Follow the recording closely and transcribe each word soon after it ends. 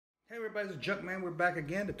Hey everybody, it's Junkman. We're back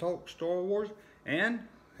again to talk Star Wars and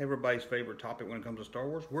everybody's favorite topic when it comes to Star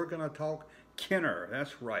Wars. We're going to talk Kenner.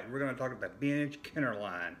 That's right. We're going to talk about the vintage Kenner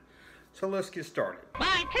line. So let's get started.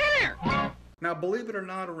 My Kenner! Now, believe it or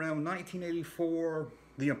not, around 1984,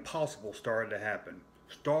 the impossible started to happen.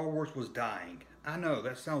 Star Wars was dying. I know,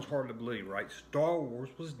 that sounds hard to believe, right? Star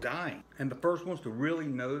Wars was dying. And the first ones to really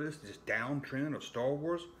notice this downtrend of Star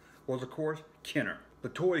Wars was, of course, Kenner, the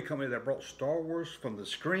toy company that brought Star Wars from the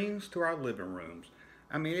screens to our living rooms.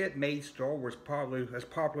 I mean, it made Star Wars probably as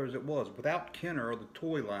popular as it was. Without Kenner or the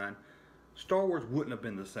toy line, Star Wars wouldn't have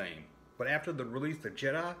been the same. But after the release of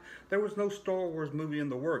Jedi, there was no Star Wars movie in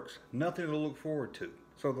the works. Nothing to look forward to.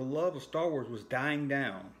 So the love of Star Wars was dying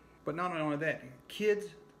down. But not only that, kids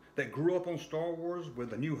that grew up on Star Wars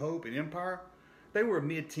with A New Hope and Empire, they were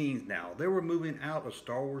mid-teens now. They were moving out of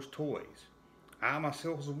Star Wars toys. I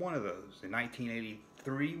myself was one of those. In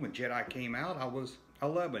 1983, when Jedi came out, I was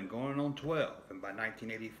 11, going on 12. And by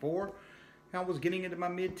 1984, I was getting into my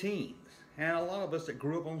mid-teens. And a lot of us that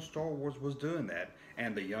grew up on Star Wars was doing that.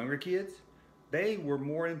 And the younger kids, they were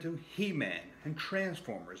more into He-Man and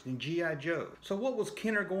Transformers and G.I. Joe. So what was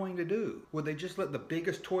Kenner going to do? Would they just let the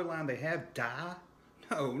biggest toy line they have die?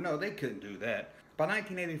 No, they couldn't do that. By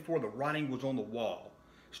 1984, the writing was on the wall.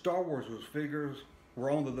 Star Wars figures were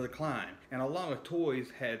on the decline, and a lot of toys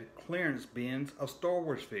had clearance bins of Star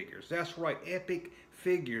Wars figures. That's right, epic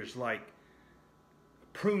figures like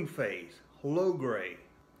Pruneface, Logray,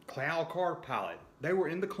 Cloud Car Pilot. They were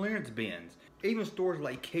in the clearance bins. Even stores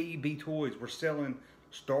like KEB Toys were selling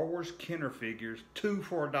Star Wars Kenner figures 2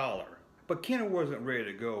 for $1. But Kenner wasn't ready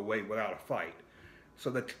to go away without a fight. So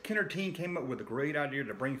the Kenner team came up with a great idea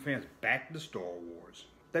to bring fans back to Star Wars.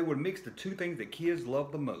 They would mix the two things that kids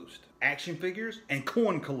love the most: action figures and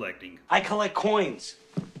coin collecting. I collect coins.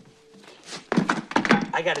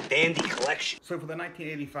 I got a dandy collection. So for the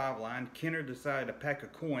 1985 line, Kenner decided to pack a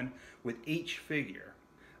coin with each figure.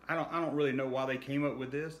 I don't really know why they came up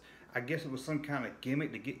with this. I guess it was some kind of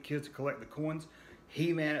gimmick to get kids to collect the coins.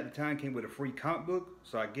 He-Man at the time came with a free comic book,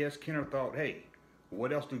 so I guess Kenner thought, hey,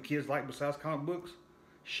 what else do kids like besides comic books?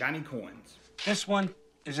 Shiny coins. This one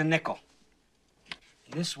is a nickel.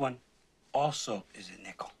 And this one also is a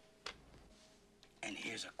nickel. And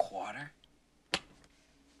here's a quarter.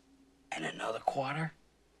 And another quarter.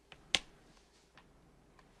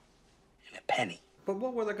 And a penny. But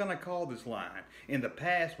what were they going to call this line? In the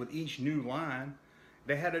past, with each new line,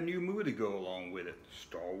 they had a new movie to go along with it.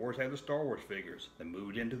 Star Wars had the Star Wars figures. They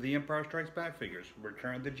moved into the Empire Strikes Back figures,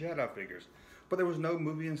 Return of the Jedi figures. But there was no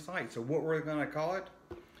movie in sight, so what were they going to call it?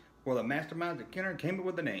 Well, the masterminds at Kenner came up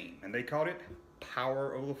with a name, and they called it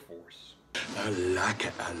Power of the Force. I like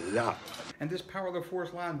it a lot. And this Power of the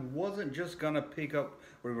Force line wasn't just going to pick up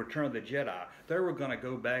with Return of the Jedi. They were going to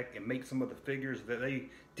go back and make some of the figures that they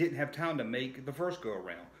didn't have time to make the first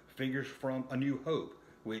go-around. Figures from A New Hope,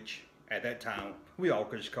 which at that time we all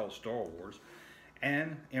could just call Star Wars,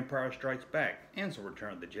 and Empire Strikes Back, and so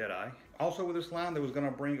Return of the Jedi. Also with this line, they was going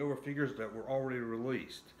to bring over figures that were already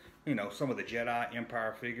released. You know, some of the Jedi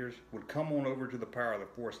Empire figures would come on over to the Power of the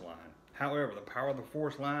Force line. However, the Power of the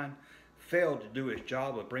Force line failed to do its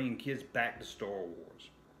job of bringing kids back to Star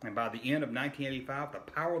Wars. And by the end of 1985, the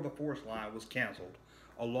Power of the Force line was canceled,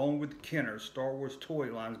 along with Kenner's Star Wars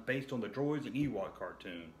toy lines based on the Droids and Ewok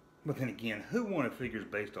cartoon. But then again, who wanted figures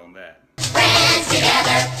based on that? Friends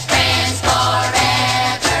together, friends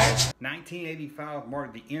forever. 1985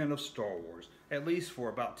 marked the end of Star Wars, at least for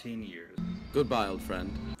about 10 years. Goodbye, old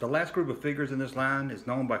friend. The last group of figures in this line is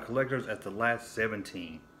known by collectors as the Last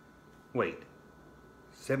 17. Wait,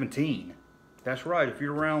 17? That's right, if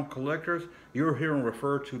you're around collectors, you'll hear them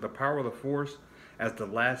refer to the Power of the Force as the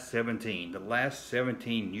Last 17, the last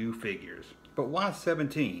 17 new figures. But why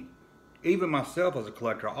 17? Even myself as a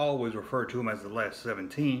collector, I always refer to them as the Last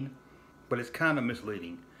 17, but it's kind of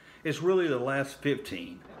misleading. It's really the last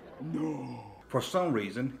 15. No. For some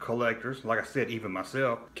reason, collectors, like I said, even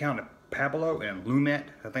myself, counted Pablo and Lumat,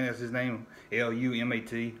 I think that's his name,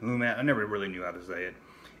 L-U-M-A-T, Lumat, I never really knew how to say it.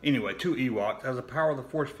 Anyway, 2 Ewoks as a Power of the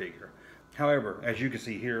Force figure. However, as you can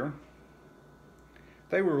see here,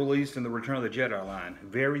 they were released in the Return of the Jedi line,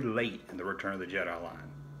 very late in the Return of the Jedi line.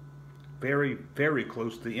 Very, very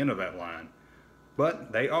close to the end of that line.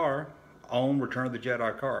 But they are on Return of the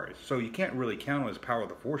Jedi cards, so you can't really count them as Power of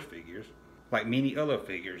the Force figures, like many other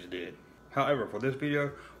figures did. However, for this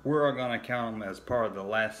video, we're going to count them as part of the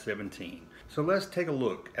last 17. So let's take a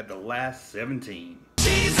look at the last 17.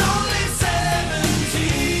 She's only 17.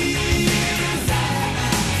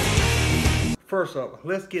 First up,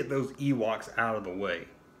 let's get those Ewoks out of the way.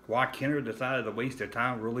 Why Kenner decided to waste their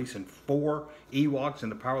time releasing 4 Ewoks in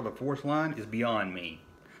the Power of the Force line is beyond me.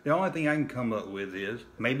 The only thing I can come up with is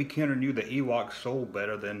maybe Kenner knew the Ewoks sold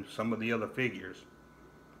better than some of the other figures.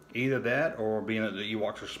 Either that, or being that the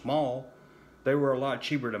Ewoks are small, they were a lot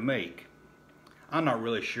cheaper to make. I'm not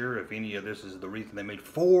really sure if any of this is the reason they made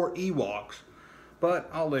 4 Ewoks, but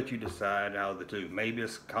I'll let you decide out of the two. Maybe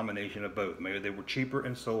it's a combination of both. Maybe they were cheaper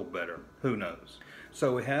and sold better. Who knows?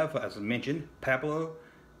 So we have, as I mentioned, Pablo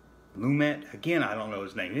Lumet. Again, I don't know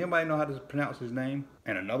his name. Anybody know how to pronounce his name?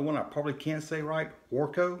 And another one I probably can't say right,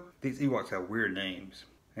 Orko. These Ewoks have weird names.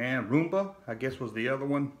 And Roomba, I guess, was the other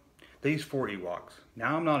one. These 4 Ewoks.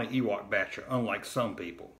 Now, I'm not an Ewok basher, unlike some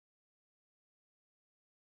people.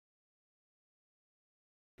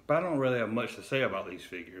 But I don't really have much to say about these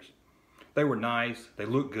figures. They were nice, they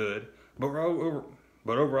looked good, but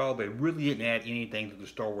overall they really didn't add anything to the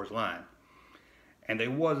Star Wars line. And they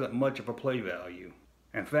wasn't much of a play value.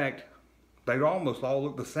 In fact, they almost all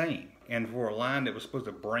looked the same. And for a line that was supposed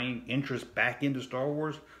to bring interest back into Star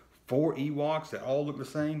Wars, 4 Ewoks that all look the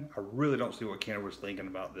same, I really don't see what Kenner was thinking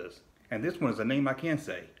about this. And this one is a name I can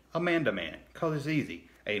say, Amanda Man, because it's easy.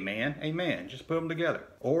 A man, just put them together.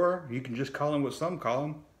 Or you can just call him what some call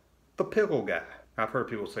him, the pickle guy. I've heard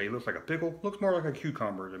people say he looks like a pickle, looks more like a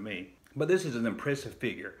cucumber to me. But this is an impressive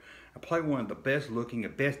figure. Probably one of the best looking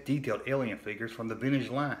and best detailed alien figures from the vintage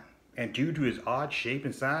line. And due to his odd shape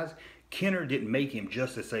and size, Kenner didn't make him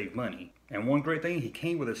just to save money. And one great thing, he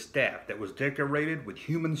came with a staff that was decorated with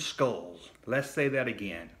human skulls. Let's say that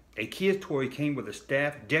again. A kid's toy came with a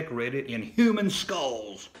staff decorated in human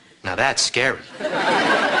skulls. Now that's scary.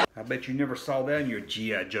 I bet you never saw that in your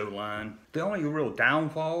G.I. Joe line. The only real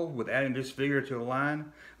downfall with adding this figure to the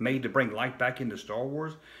line, made to bring life back into Star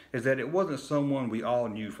Wars, is that it wasn't someone we all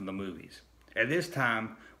knew from the movies. At this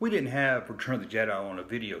time, we didn't have Return of the Jedi on a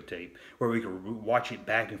videotape where we could watch it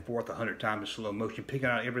back and forth 100 times in slow motion, picking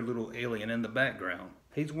out every little alien in the background.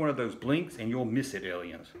 He's one of those blinks and you'll miss it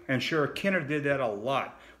aliens. And sure, Kenner did that a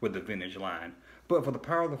lot with the vintage line. But for the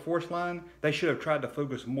Power of the Force line, they should have tried to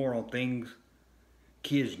focus more on things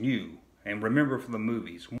kids knew and remember from the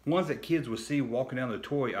movies. Ones that kids would see walking down the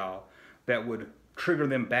toy aisle that would trigger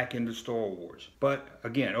them back into Star Wars. But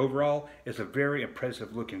again, overall, it's a very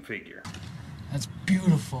impressive looking figure. That's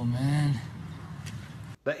beautiful, man.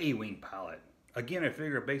 The A-Wing pilot. Again, a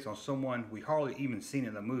figure based on someone we hardly even seen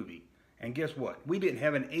in the movie. And guess what? We didn't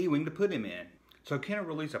have an A-Wing to put him in. So Kenner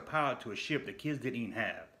released a pilot to a ship that kids didn't even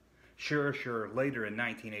have. Sure, later in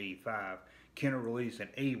 1985, Kenner released an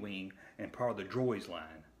A-Wing and part of the Droids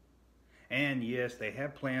line. And yes, they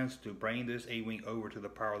have plans to bring this A-Wing over to the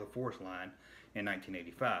Power of the Force line in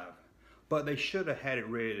 1985. But they should have had it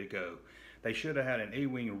ready to go. They should have had an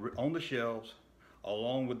A-Wing on the shelves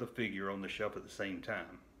along with the figure on the shelf at the same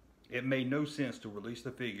time. It made no sense to release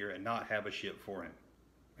the figure and not have a ship for him.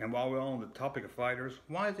 And while we're on the topic of fighters,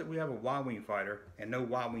 why is it we have a Y-Wing fighter and no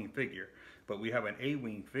Y-Wing figure, but we have an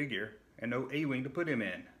A-Wing figure and no A-Wing to put him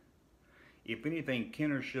in? If anything,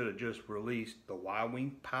 Kenner should have just released the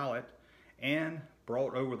Y-Wing pilot and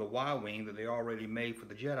brought over the Y-Wing that they already made for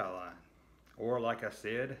the Jedi line. Or, like I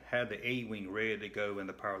said, had the A-Wing ready to go in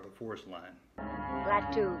the Power of the Force line.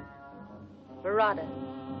 Klaatu, Barada,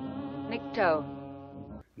 Nikto.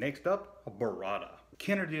 Next up, a Barada.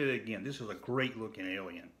 Kenner did it again. This is a great looking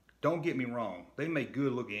alien. Don't get me wrong, they made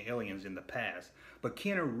good looking aliens in the past, but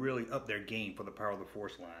Kenner really upped their game for the Power of the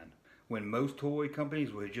Force line. When most toy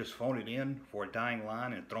companies would just phone it in for a dying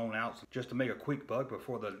line and thrown out just to make a quick buck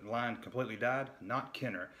before the line completely died, not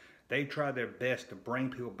Kenner. They tried their best to bring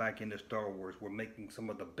people back into Star Wars. We're making some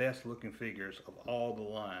of the best looking figures of all the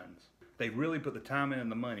lines. They really put the time in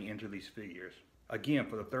and the money into these figures. Again,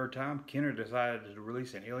 for the third time, Kenner decided to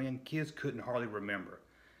release an alien kids couldn't hardly remember.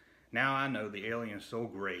 Now I know the alien's so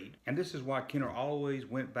great, and this is why Kenner always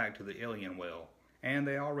went back to the alien well. And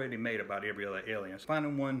they already made about every other alien.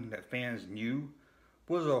 Finding one that fans knew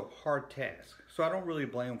was a hard task. So I don't really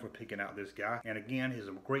blame him for picking out this guy. And again, he's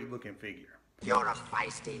a great looking figure. You're a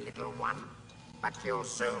feisty little one, but you'll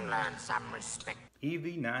soon learn some respect.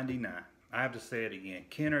 EV-99. I have to say it again.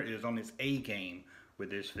 Kenner is on his A game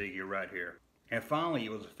with this figure right here. And finally,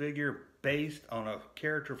 it was a figure based on a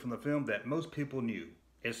character from the film that most people knew.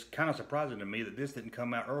 It's kind of surprising to me that this didn't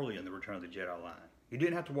come out early in the Return of the Jedi line. You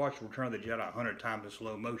didn't have to watch Return of the Jedi 100 times in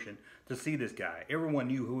slow motion to see this guy. Everyone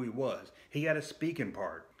knew who he was. He had a speaking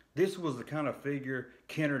part. This was the kind of figure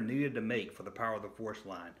Kenner needed to make for the Power of the Force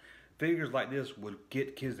line. Figures like this would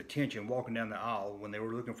get kids' attention walking down the aisle when they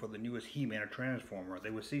were looking for the newest He-Man or Transformer. They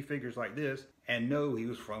would see figures like this and know he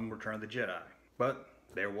was from Return of the Jedi. But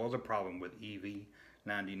there was a problem with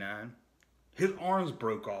EV-99. His arms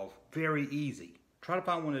broke off very easy. Try to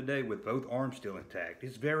find one today with both arms still intact.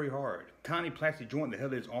 It's very hard. Tiny plastic joint that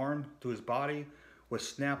held his arm to his body would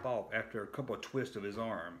snap off after a couple of twists of his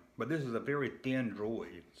arm. But this is a very thin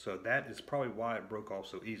droid, so that is probably why it broke off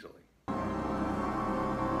so easily.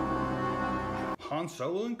 Han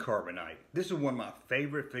Solo and Carbonite. This is one of my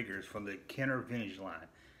favorite figures from the Kenner Vintage line.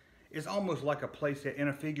 It's almost like a playset and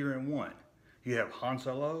a figure in one. You have Han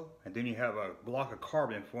Solo, and then you have a block of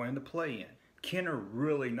carbon for him to play in. Kenner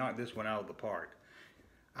really knocked this one out of the park.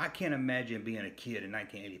 I can't imagine being a kid in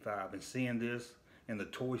 1985 and seeing this in the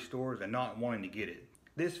toy stores and not wanting to get it.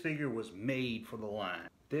 This figure was made for the line.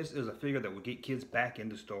 This is a figure that will get kids back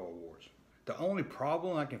into Star Wars. The only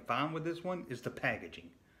problem I can find with this one is the packaging.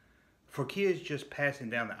 For kids just passing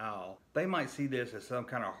down the aisle, they might see this as some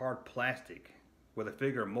kind of hard plastic with a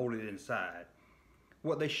figure molded inside.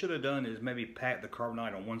 What they should have done is maybe pack the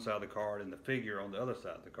carbonite on one side of the card and the figure on the other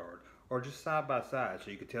side of the card, or just side by side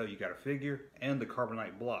so you could tell you got a figure and the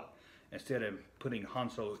carbonite block instead of putting Han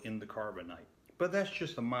Solo in the carbonite. But that's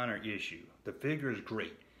just a minor issue. The figure is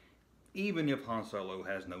great, even if Han Solo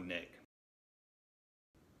has no neck.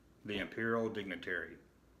 The Imperial Dignitary.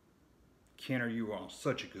 Kenner, you are on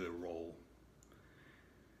such a good roll.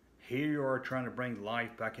 Here you are trying to bring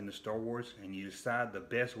life back into Star Wars, and you decide the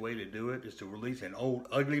best way to do it is to release an old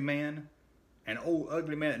ugly man. An old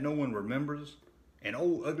ugly man that no one remembers. An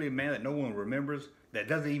old ugly man that no one remembers that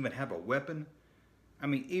doesn't even have a weapon. I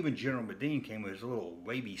mean, even General Medine came with his little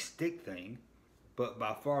wavy stick thing. But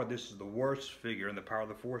by far, this is the worst figure in the Power of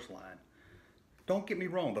the Force line. Don't get me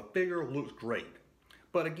wrong, the figure looks great.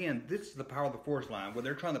 But again, this is the Power of the Force line where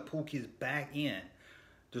they're trying to pull kids back in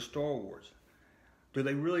to Star Wars. Do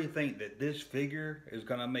they really think that this figure is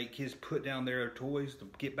going to make kids put down their toys to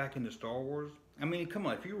get back into Star Wars? I mean, come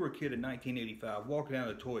on, if you were a kid in 1985 walking down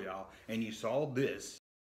the toy aisle and you saw this,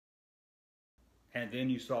 and then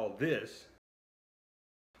you saw this,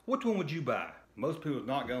 which one would you buy? Most people are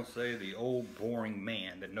not going to say the old boring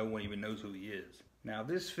man that no one even knows who he is. Now,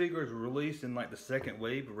 this figure is released in like the second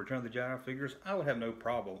wave of Return of the Jedi figures. I would have no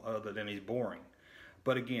problem other than he's boring.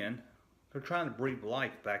 But again, they're trying to breathe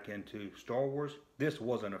life back into Star Wars. This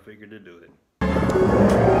wasn't a figure to do it.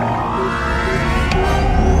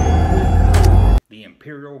 The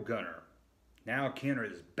Imperial Gunner. Now Kenner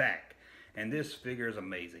is back, and this figure is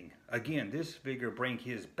amazing. Again, this figure brings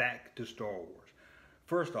his back to Star Wars.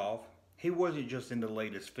 First off, he wasn't just in the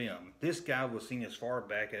latest film. This guy was seen as far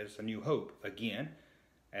back as A New Hope. Again,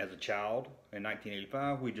 as a child in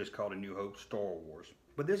 1985, we just called A New Hope Star Wars.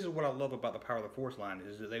 But this is what I love about the Power of the Force line,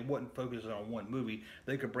 is that they wasn't focusing on one movie.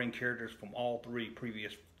 They could bring characters from all three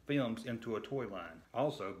previous films into a toy line.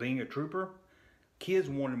 Also, being a trooper, kids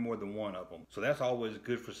wanted more than one of them. So that's always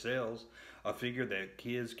good for sales. A figure that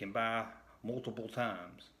kids can buy multiple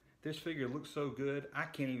times. This figure looks so good, I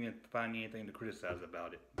can't even find anything to criticize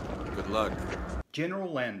about it. Good luck.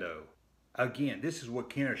 General Lando. Again, this is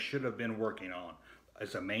what Kenner should have been working on.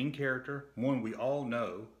 It's a main character, one we all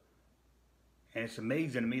know. And it's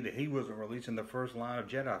amazing to me that he wasn't releasing the first line of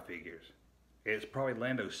Jedi figures. It's probably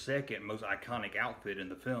Lando's second most iconic outfit in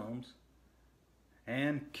the films.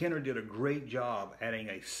 And Kenner did a great job adding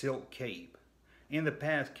a silk cape. In the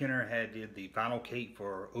past, Kenner had did the vinyl cape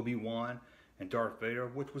for Obi-Wan and Darth Vader,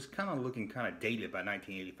 which was kind of looking kind of dated by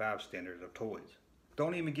 1985 standards of toys.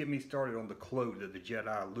 Don't even get me started on the cloak that the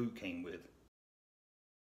Jedi Luke came with.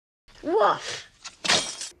 Woof!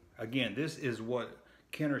 Again, this is what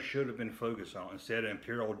Kenner should have been focused on instead of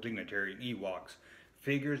Imperial Dignitary and Ewoks.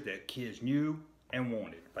 Figures that kids knew and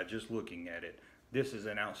wanted by just looking at it. This is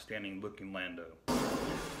an outstanding looking Lando.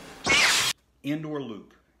 Endor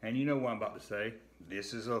Luke. And you know what I'm about to say.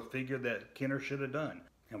 This is a figure that Kenner should have done.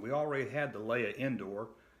 And we already had the Leia Endor,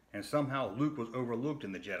 and somehow Luke was overlooked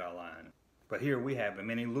in the Jedi line. But here we have him,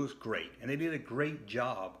 and he looks great. And they did a great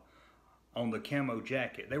job on the camo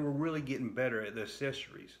jacket. They were really getting better at the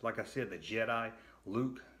accessories. Like I said, the Jedi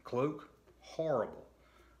Luke cloak, horrible.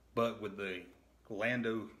 But with the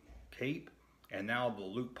Lando cape, and now the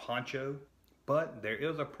Luke poncho. But there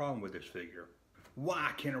is a problem with this figure.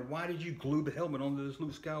 Why, Kenner, why did you glue the helmet onto this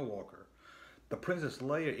Luke Skywalker? The Princess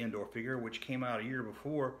Leia Endor figure, which came out a year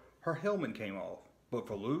before, her helmet came off. But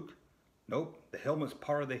for Luke, nope, the helmet's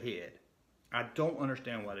part of the head. I don't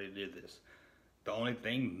understand why they did this. The only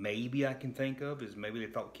thing maybe I can think of is maybe they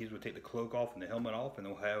thought kids would take the cloak off and the helmet off and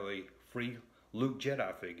they'll have a free Luke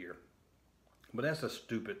Jedi figure. But that's a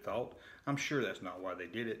stupid thought. I'm sure that's not why they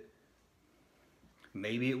did it.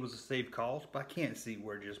 Maybe it was a save cost, but I can't see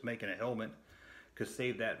where just making a helmet could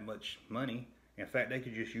save that much money. In fact, they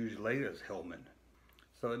could just use Leia's helmet.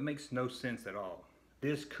 So it makes no sense at all.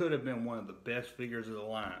 This could have been one of the best figures of the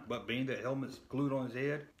line, but being that helmet's glued on his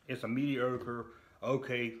head, it's a mediocre,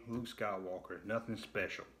 okay Luke Skywalker, nothing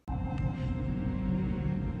special.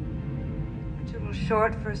 Too little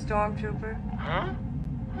short for a stormtrooper.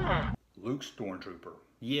 Luke Stormtrooper.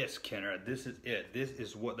 Yes, Kenner, this is it. This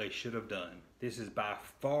is what they should have done. This is by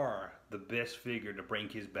far the best figure to bring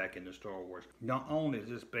kids back into Star Wars. Not only is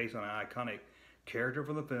this based on an iconic character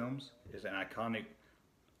from the films, it's an iconic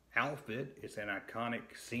outfit, it's an iconic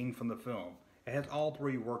scene from the film. It has all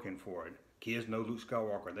three working for it. Kids know Luke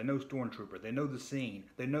Skywalker, they know Stormtrooper, they know the scene,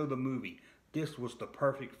 they know the movie. This was the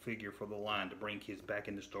perfect figure for the line to bring kids back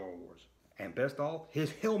into Star Wars. And best off,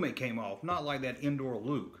 his helmet came off, not like that indoor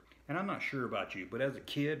Luke. And I'm not sure about you, but as a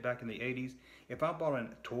kid back in the 80s, if I bought a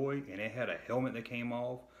toy and it had a helmet that came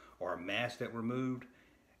off or a mask that removed,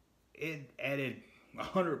 it added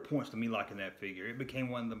 100 points to me liking that figure. It became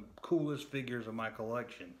one of the coolest figures of my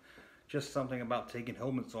collection. Just something about taking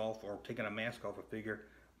helmets off or taking a mask off a figure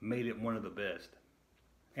made it one of the best.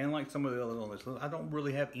 And like some of the others on this list, I don't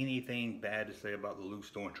really have anything bad to say about the Luke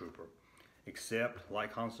Stormtrooper. Except,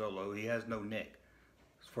 like Han Solo, he has no neck.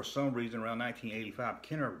 For some reason, around 1985,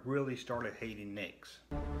 Kenner really started hating necks.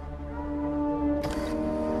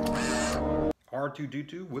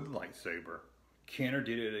 R2-D2 with lightsaber. Kenner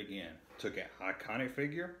did it again. Took an iconic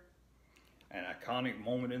figure, an iconic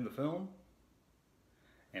moment in the film,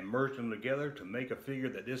 and merged them together to make a figure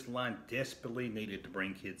that this line desperately needed to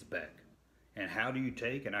bring kids back. And how do you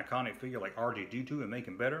take an iconic figure like R2-D2 and make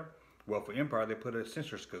him better? Well, for Empire, they put a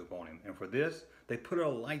sensor scope on him. And for this, they put a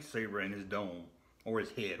lightsaber in his dome. Or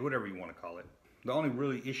his head, whatever you want to call it. The only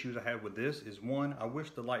really issues I have with this is, one, I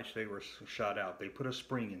wish the lightsaber shot out. They put a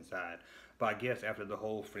spring inside. But I guess after the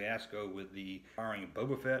whole fiasco with the firing of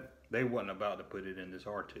Boba Fett, they wasn't about to put it in this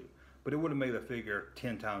R2. But it would have made the figure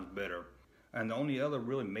 10 times better. And the only other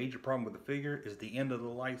really major problem with the figure is the end of the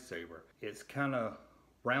lightsaber. It's kind of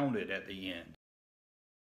rounded at the end.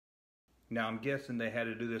 Now I'm guessing they had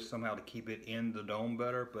to do this somehow to keep it in the dome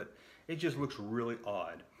better, but it just looks really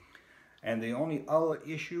odd. And the only other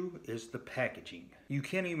issue is the packaging. You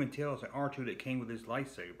can't even tell it's an R2 that came with his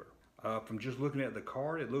lightsaber. From just looking at the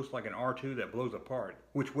card, it looks like an R2 that blows apart,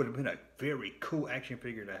 which would have been a very cool action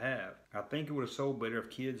figure to have. I think it would have sold better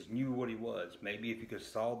if kids knew what he was. Maybe if you could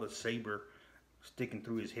saw the saber sticking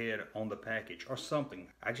through his head on the package or something.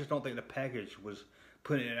 I just don't think the package was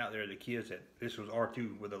putting it out there to the kids that this was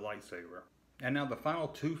R2 with a lightsaber. And now the final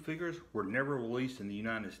two figures were never released in the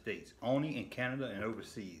United States, only in Canada and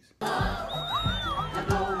overseas.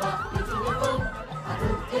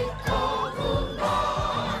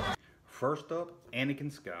 First up,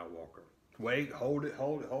 Anakin Skywalker. Wait, hold it.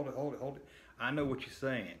 I know what you're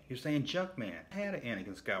saying. You're saying, Junkman, I had an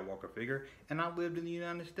Anakin Skywalker figure and I lived in the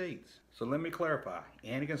United States. So let me clarify.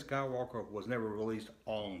 Anakin Skywalker was never released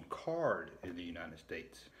on card in the United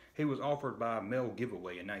States. He was offered by a mail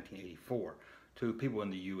giveaway in 1984 to people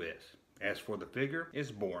in the US. As for the figure,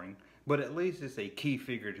 it's boring, but at least it's a key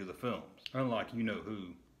figure to the films, unlike you-know-who.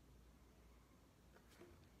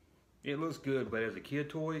 It looks good, but as a kid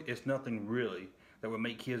toy, it's nothing really that would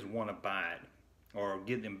make kids want to buy it or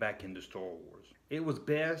get them back into Star Wars. It was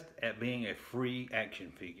best at being a free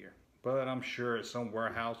action figure, but I'm sure at some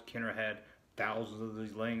warehouse Kenner had thousands of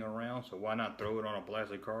these laying around, so why not throw it on a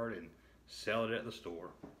plastic card and sell it at the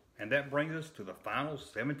store? And that brings us to the final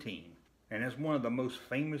 17. And it's one of the most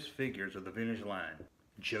famous figures of the vintage line,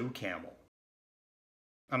 Joe Camel.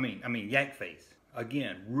 I mean Yak Face.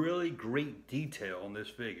 Again, really great detail on this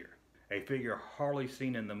figure. A figure hardly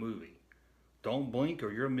seen in the movie. Don't blink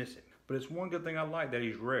or you're missing. But it's one good thing I like, that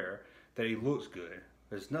he's rare, that he looks good.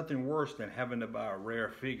 There's nothing worse than having to buy a rare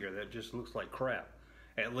figure that just looks like crap.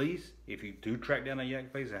 At least, if you do track down a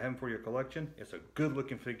Yak Face and have him for your collection, it's a good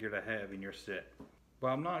looking figure to have in your set. But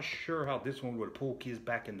I'm not sure how this one would pull kids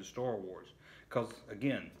back into Star Wars. Because,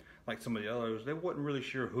 again, like some of the others, they wasn't really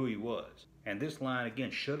sure who he was. And this line, again,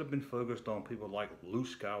 should have been focused on people like Luke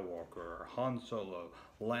Skywalker, or Han Solo,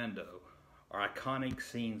 Lando, or iconic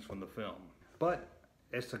scenes from the film. But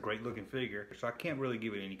it's a great looking figure, so I can't really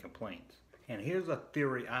give it any complaints. And here's a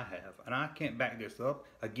theory I have, and I can't back this up.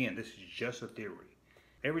 Again, this is just a theory.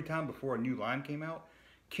 Every time before a new line came out,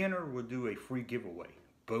 Kenner would do a free giveaway.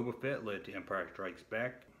 Boba Fett led to Empire Strikes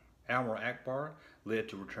Back. Admiral Akbar led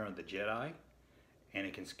to Return of the Jedi.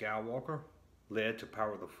 Anakin Skywalker led to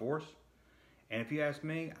Power of the Force. And if you ask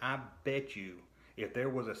me, I bet you if there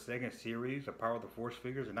was a second series of Power of the Force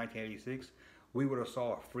figures in 1986, we would have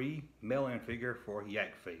saw a free mail-in figure for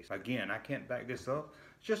Yak Face. Again, I can't back this up.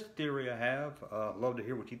 It's just a theory I have. Love to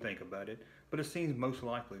hear what you think about it, but it seems most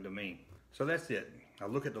likely to me. So that's it. I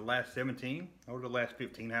look at the last 17, or the last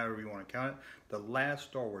 15, however you want to count it, the last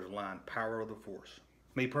Star Wars line, Power of the Force.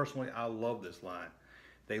 Me personally, I love this line.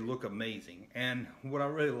 They look amazing. And what I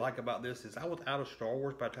really like about this is I was out of Star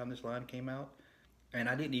Wars by the time this line came out. And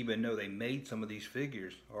I didn't even know they made some of these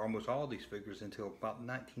figures, or almost all these figures, until about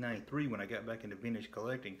 1993 when I got back into vintage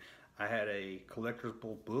collecting. I had a collector's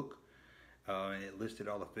book, and it listed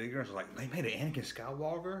all the figures. I was like, they made an Anakin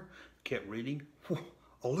Skywalker? Kept reading.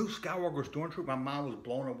 A Luke Skywalker Stormtrooper. My mind was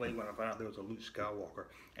blown away when I found out there was a Luke Skywalker.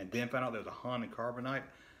 And then found out there was a Han and Carbonite.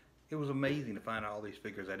 It was amazing to find out all these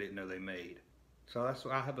figures I didn't know they made. So that's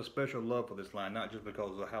why I have a special love for this line, not just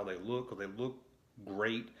because of how they look, because they look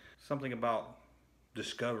great. Something about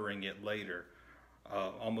discovering it later,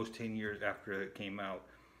 almost 10 years after it came out,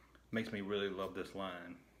 makes me really love this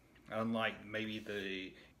line. Unlike maybe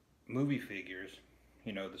the movie figures,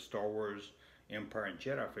 you know, the Star Wars, Empire, and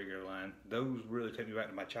Jedi figure line, those really take me back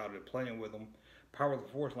to my childhood playing with them. Power of the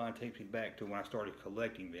Force line takes me back to when I started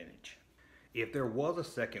collecting vintage. If there was a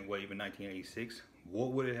second wave in 1986,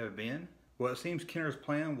 what would it have been? Well, it seems Kenner's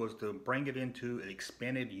plan was to bring it into an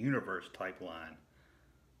expanded universe type line.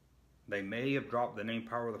 They may have dropped the name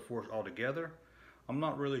Power of the Force altogether. I'm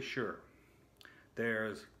not really sure.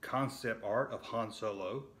 There's concept art of Han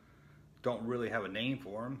Solo. Don't really have a name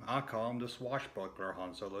for him. I call him the swashbuckler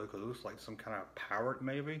Han Solo because it looks like some kind of pirate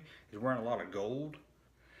maybe. He's wearing a lot of gold.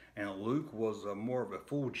 And Luke was more of a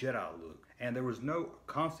full Jedi look. And there was no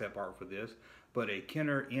concept art for this, but a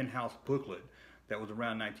Kenner in-house booklet that was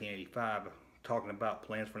around 1985 talking about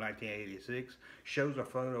plans for 1986 shows a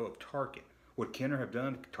photo of Tarkin. Would Kenner have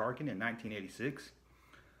done Tarkin in 1986?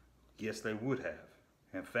 Yes, they would have.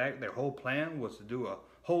 In fact, their whole plan was to do a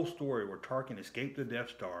whole story where Tarkin escaped the Death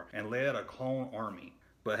Star and led a clone army.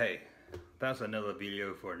 But hey, that's another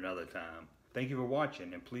video for another time. Thank you for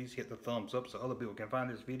watching, and please hit the thumbs up so other people can find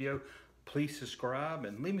this video. Please subscribe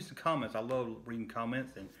and leave me some comments. I love reading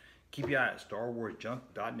comments, and keep your eye at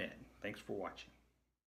StarWarsJunk.net. Thanks for watching.